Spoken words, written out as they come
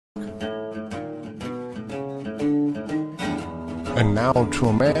And now to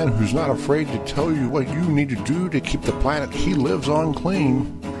a man who's not afraid to tell you what you need to do to keep the planet he lives on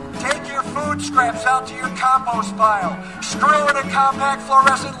clean. Take your food scraps out to your compost pile. Screw in a compact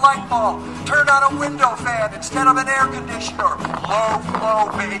fluorescent light bulb. Turn on a window fan instead of an air conditioner. Low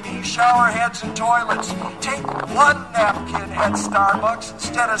flow, baby. Shower heads and toilets. Take one napkin at Starbucks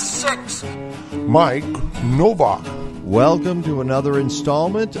instead of 6. Mike Nowak. Welcome to another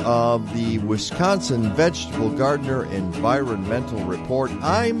installment of the Wisconsin Vegetable Gardener Environmental Report.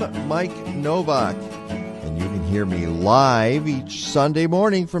 I'm Mike Nowak, and you can hear me live each Sunday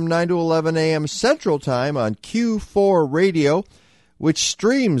morning from 9 to 11 a.m. Central Time on Q4 Radio, which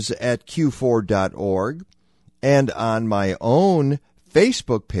streams at q4.org, and on my own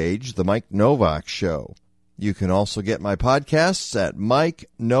Facebook page, The Mike Nowak Show. You can also get my podcasts at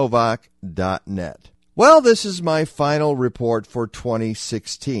MikeNowak.net. Well, this is my final report for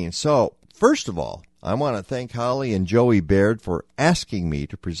 2016. So, first of all, I want to thank Holly and Joey Baird for asking me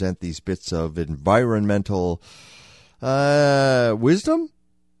to present these bits of environmental wisdom.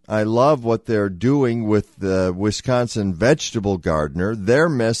 I love what they're doing with the Wisconsin Vegetable Gardener. Their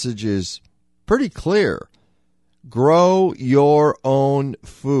message is pretty clear. Grow your own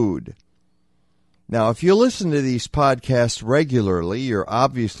food. Now, if you listen to these podcasts regularly, you're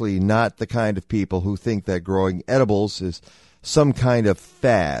obviously not the kind of people who think that growing edibles is some kind of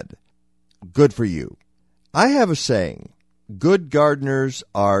fad. Good for you. I have a saying, good gardeners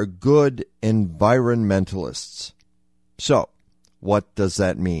are good environmentalists. So, what does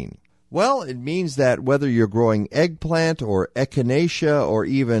that mean? Well, it means that whether you're growing eggplant or echinacea or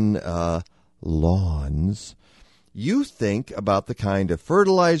even lawns, you think about the kind of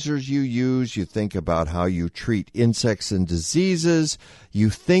fertilizers you use, you think about how you treat insects and diseases, you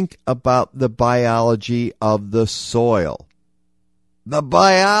think about the biology of the soil. The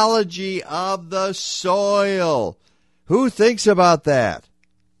biology of the soil! Who thinks about that?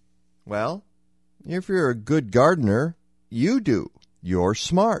 Well, if you're a good gardener, you do. You're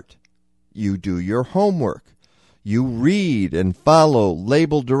smart. You do your homework. You read and follow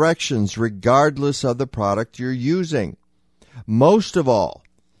label directions regardless of the product you're using. Most of all,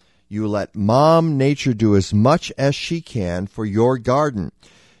 you let Mom Nature do as much as she can for your garden.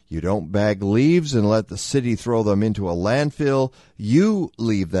 You don't bag leaves and let the city throw them into a landfill. You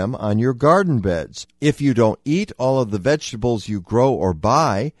leave them on your garden beds. If you don't eat all of the vegetables you grow or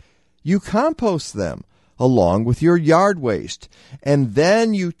buy, you compost them along with your yard waste. And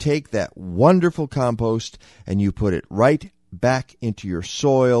then you take that wonderful compost and you put it right back into your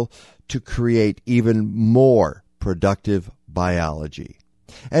soil to create even more productive biology.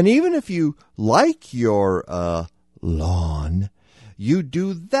 And even if you like your lawn, you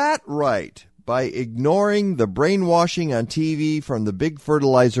do that right by ignoring the brainwashing on TV from the big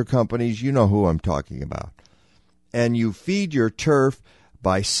fertilizer companies. You know who I'm talking about. And you feed your turf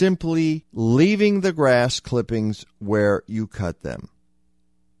by simply leaving the grass clippings where you cut them.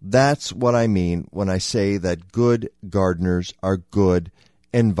 That's what I mean when I say that good gardeners are good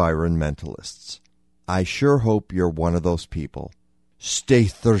environmentalists. I sure hope you're one of those people. Stay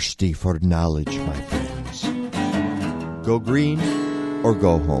thirsty for knowledge, my friends. Go green or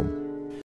go home.